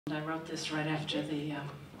I wrote this right after the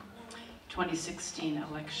 2016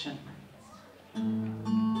 election.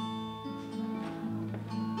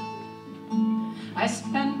 I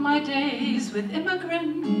spent my days with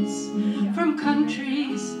immigrants from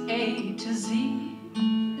countries A to Z.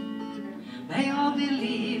 They all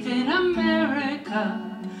believe in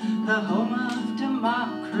America, the home of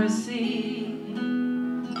democracy.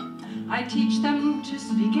 I teach them to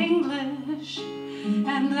speak English,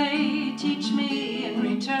 and they teach me in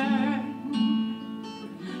return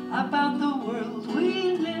about the world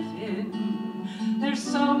we live in. There's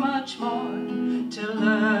so much more to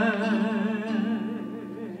learn.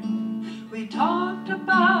 We talked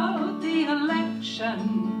about the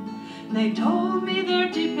election. They told me their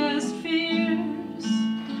deepest fears.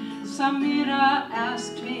 Samira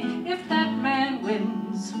asked me, if that man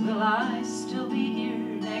wins, will I still be here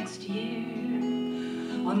next year?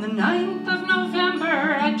 On the 9th of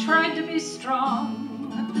November, I tried to be strong.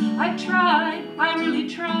 I tried, I really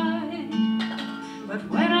tried. But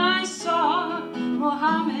when I saw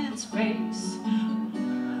Mohammed's face,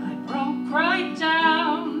 I broke right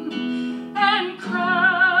down and cried.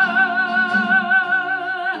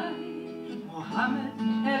 Mohammed,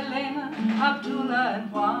 Elena, Abdullah,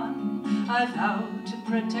 and Juan, I vow to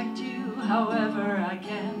protect you however I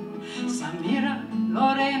can. Samira,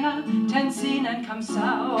 Lorena, Tenzin, and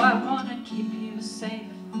Kamsao, I want to keep you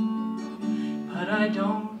safe, but I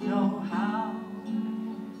don't know how.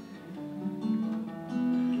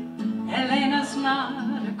 Elena's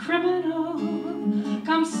not a criminal,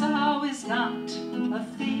 Kamsao is not a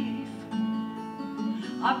thief,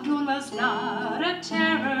 Abdullah's not a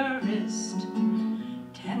terrorist,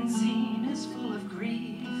 Tenzin is full of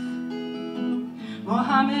grief.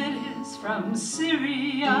 Mohammed is from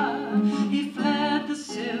Syria, he fled the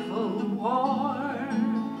civil war.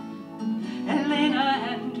 Elena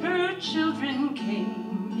and her children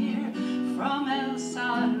came here from El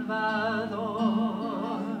Salvador.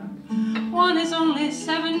 Juan is only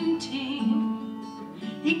 17,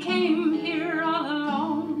 he came here all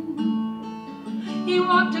alone. He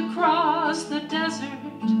walked across the desert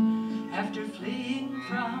after fleeing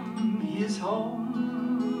from his home.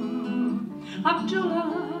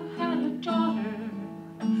 Abdullah had a daughter,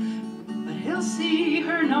 but he'll see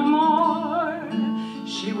her no more.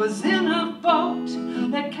 She was in a boat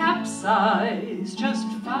that capsized just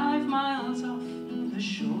 5 miles off the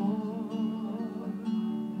shore.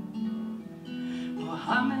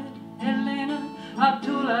 Mohammed, Elena,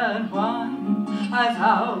 Abdullah, and Juan, I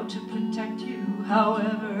vow to protect you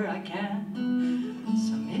however I can.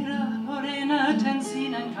 Samira, Lorena,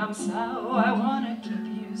 Tenzin, and Kamsao, I want to keep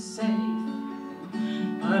you safe,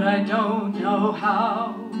 but I don't know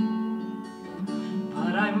how,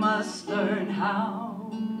 but I must learn how.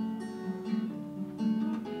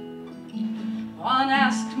 Juan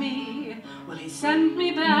asked me, will he send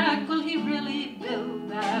me back? Will he really build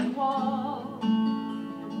that wall?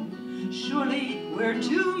 Surely we're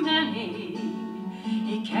too many,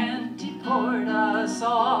 he can't deport us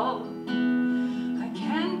all. I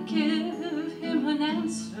can't give him an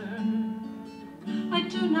answer, I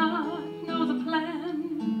do not know the plan.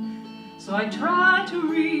 So I try to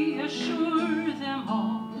reassure them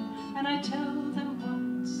all, and I tell them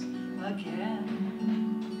once again.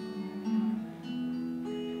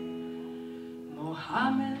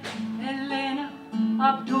 Mohammed, Elena,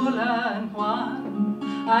 Abdullah, and Juan,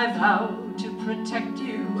 I vow to protect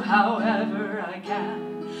you however I can.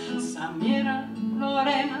 Samira,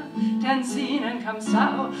 Lorena, Tenzin, and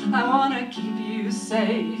Kamsao, I want to keep you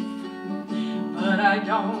safe, but I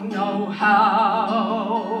don't know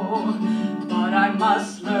how, but I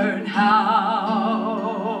must learn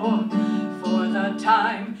how, for the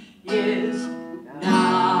time is